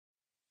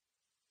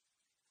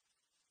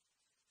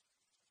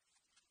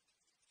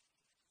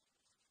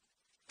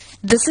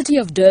The city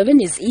of Durban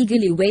is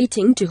eagerly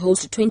waiting to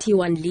host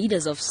 21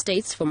 leaders of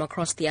states from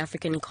across the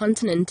African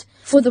continent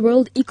for the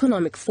World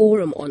Economic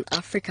Forum on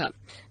Africa.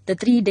 The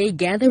three-day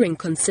gathering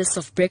consists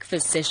of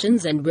breakfast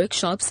sessions and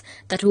workshops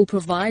that will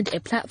provide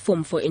a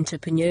platform for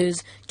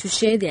entrepreneurs to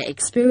share their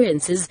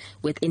experiences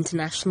with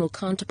international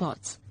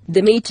counterparts.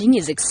 The meeting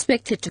is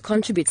expected to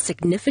contribute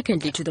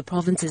significantly to the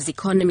province's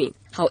economy.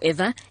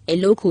 However, a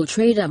local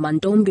trader,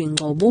 Mantombi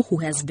Ngobo, who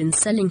has been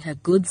selling her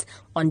goods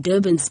on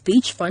Durban's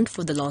beachfront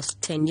for the last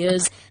 10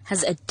 years,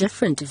 has a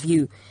different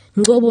view.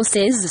 Ngobo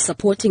says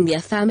supporting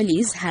their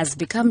families has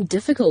become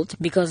difficult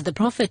because the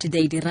profit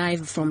they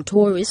derive from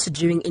tourists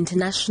during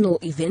international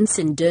events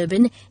in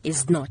Durban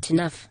is not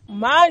enough.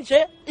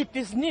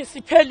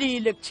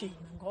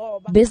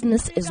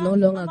 Business is no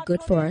longer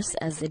good for us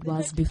as it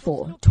was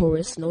before.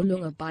 Tourists no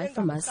longer buy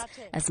from us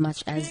as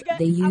much as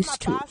they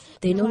used to.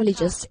 They normally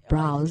just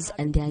browse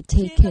and they are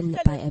taken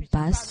by a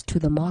bus to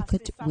the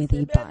market where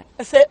they buy.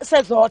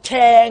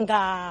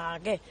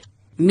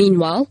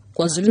 Meanwhile,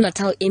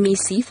 KwaZulu-Natal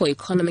MEC for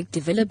Economic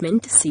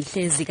Development,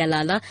 Sihle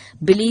Zikalala,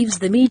 believes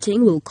the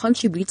meeting will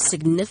contribute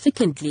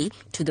significantly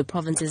to the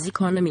province's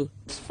economy.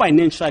 This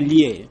financial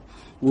year,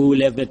 we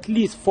will have at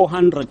least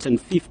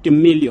 450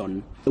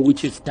 million,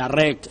 which is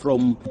direct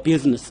from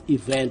business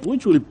events,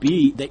 which will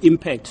be the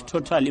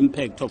total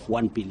impact of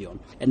 1 billion.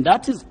 And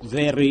that is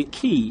very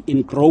key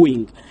in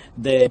growing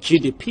the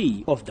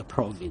GDP of the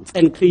province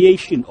and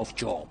creation of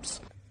jobs.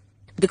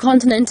 The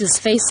continent is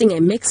facing a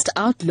mixed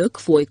outlook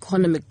for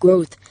economic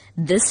growth.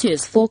 This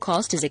year's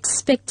forecast is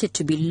expected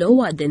to be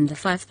lower than the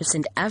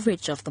 5%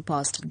 average of the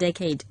past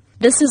decade.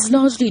 This is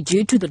largely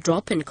due to the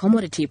drop in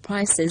commodity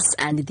prices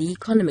and the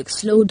economic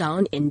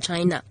slowdown in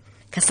China.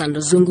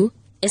 Cassandra Zungu,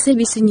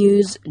 SABC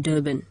News,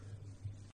 Durban.